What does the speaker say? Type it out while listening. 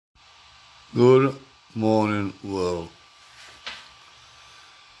Good morning, world.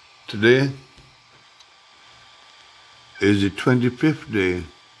 Today is the 25th day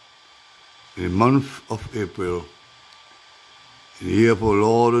in the month of April, in the year of our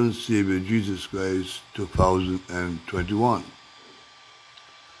Lord and Savior Jesus Christ, 2021.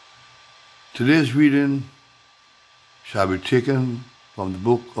 Today's reading shall be taken from the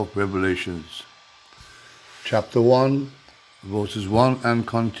book of Revelations, chapter 1, verses 1 and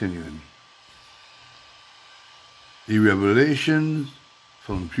continuing. The revelations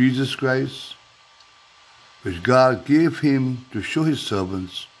from Jesus Christ, which God gave him to show his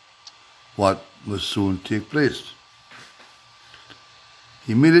servants what must soon take place.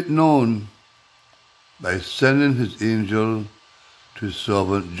 He made it known by sending his angel to his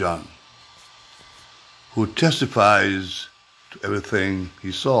servant John, who testifies to everything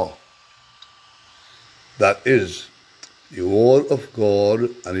he saw. That is, the word of God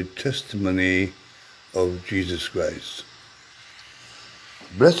and the testimony of Jesus Christ.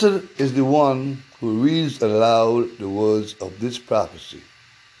 Blessed is the one who reads aloud the words of this prophecy,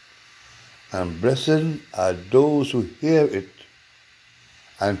 and blessed are those who hear it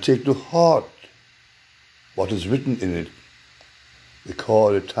and take to heart what is written in it,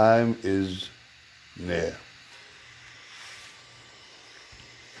 because the time is near.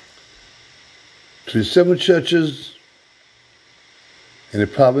 To the 7 churches in the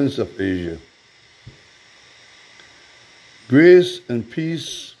province of Asia, grace and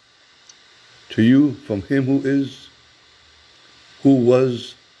peace to you from him who is, who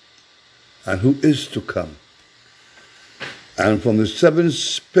was, and who is to come, and from the 7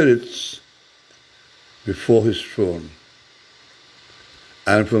 spirits before his throne,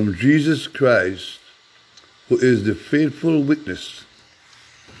 and from Jesus Christ, who is the faithful witness,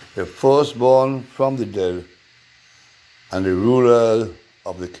 the firstborn from the dead, and the ruler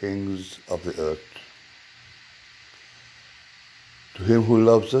of the kings of the earth. To him who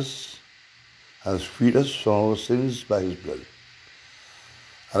loves us, has freed us from our sins by his blood,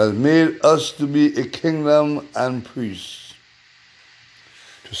 and has made us to be a kingdom and priests,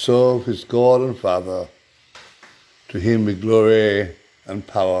 to serve his God and Father. To him be glory and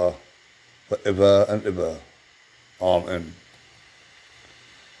power forever and ever. Amen.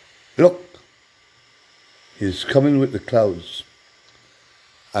 Look, he is coming with the clouds,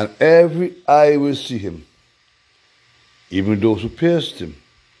 and every eye will see him, even those who pierced him.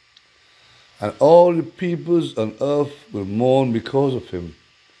 And all the peoples on earth will mourn because of him.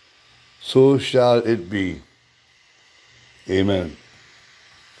 So shall it be. Amen.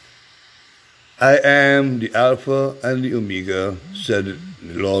 I am the Alpha and the Omega, said the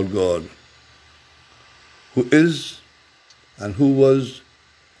Lord God, who is, and who was,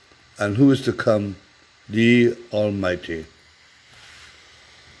 and who is to come, the Almighty.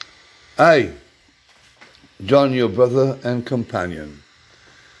 I, John, your brother and companion,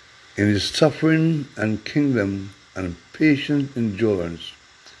 in his suffering and kingdom and patient endurance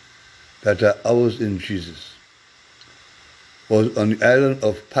that are ours in Jesus, was on the island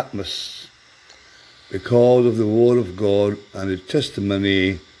of Patmos because of the word of God and the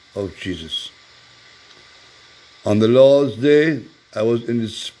testimony of Jesus. On the Lord's day, I was in the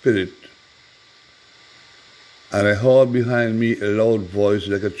Spirit, and I heard behind me a loud voice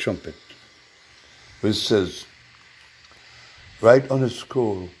like a trumpet, which says, write on a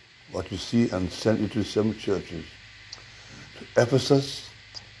scroll what you see and send it to 7 churches, to Ephesus,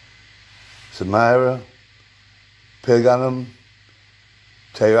 Smyrna, Pergamum,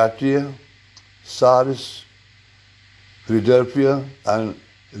 Thyatira, Sardis, Philadelphia, and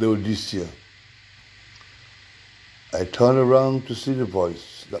Laodicea. I turned around to see the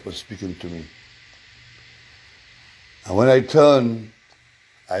voice that was speaking to me. And when I turned,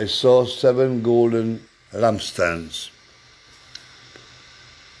 I saw 7 golden lampstands.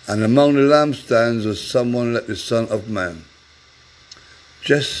 And among the lampstands was someone like the Son of Man,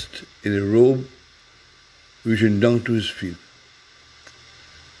 dressed in a robe reaching down to his feet,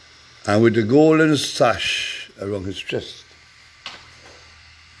 and with a golden sash around his chest.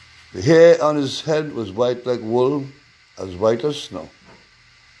 The hair on his head was white like wool, as white as snow,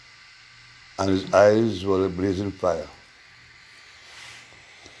 and his eyes were like blazing fire.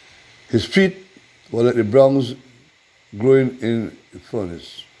 His feet were like the bronze glowing in the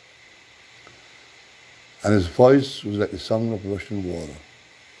furnace, and his voice was like the sound of rushing water.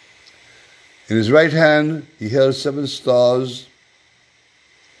 In his right hand he held 7 stars,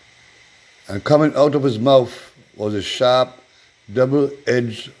 and coming out of his mouth was a sharp,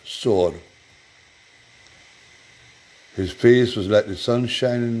 double-edged sword. His face was like the sun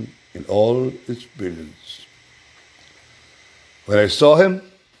shining in all its brilliance. When I saw him,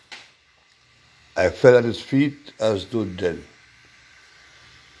 I fell at his feet as though dead.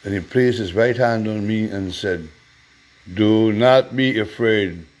 Then he placed his right hand on me and said, "Do not be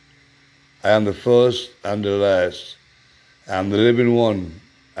afraid. I am the first and the last. I am the living one.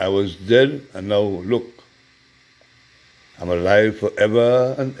 I was dead, and now look, I'm alive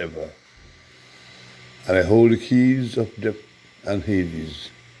forever and ever. And I hold the keys of death and Hades.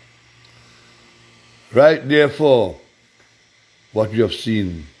 Write therefore what you have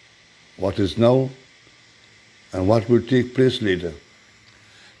seen, what is now, and what will take place later.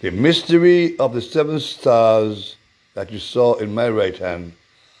 The mystery of the 7 stars that you saw in my right hand,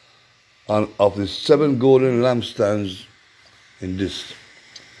 and of the 7 golden lampstands in this.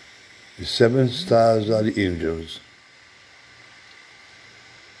 The 7 stars are the angels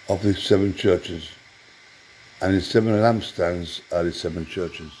of the 7 churches, and the 7 lampstands are the 7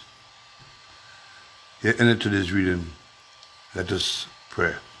 churches." Here in today's reading, let us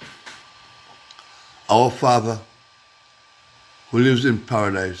pray. Our Father, who lives in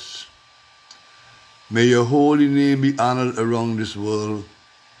paradise, may your holy name be honored around this world.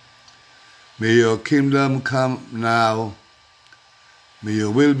 May your kingdom come now. May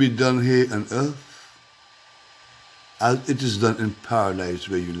your will be done here on earth as it is done in paradise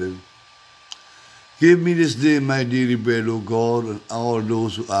where you live. Give me this day my daily bread, O God, and all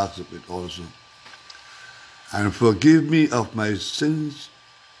those who ask of it also. And forgive me of my sins,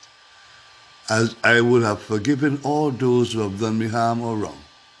 as I would have forgiven all those who have done me harm or wrong.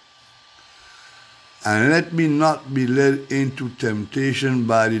 And let me not be led into temptation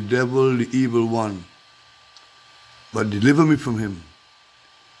by the devil, the evil one, but deliver me from him.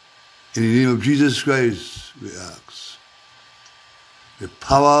 In the name of Jesus Christ, we ask. The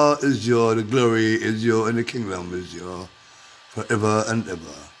power is yours, the glory is yours, and the kingdom is yours forever and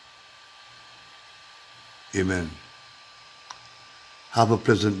ever. Amen. Have a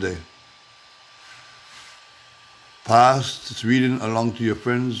pleasant day. Pass this reading along to your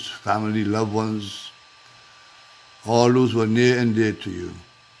friends, family, loved ones, all those who are near and dear to you.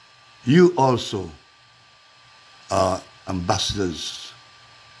 You also are ambassadors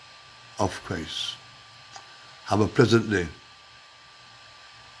of Christ. Have a pleasant day.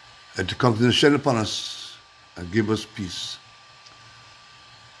 Let the continue shine upon us and give us peace.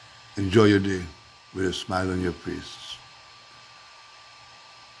 Enjoy your day with a smile on your face.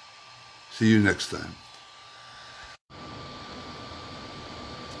 See you next time.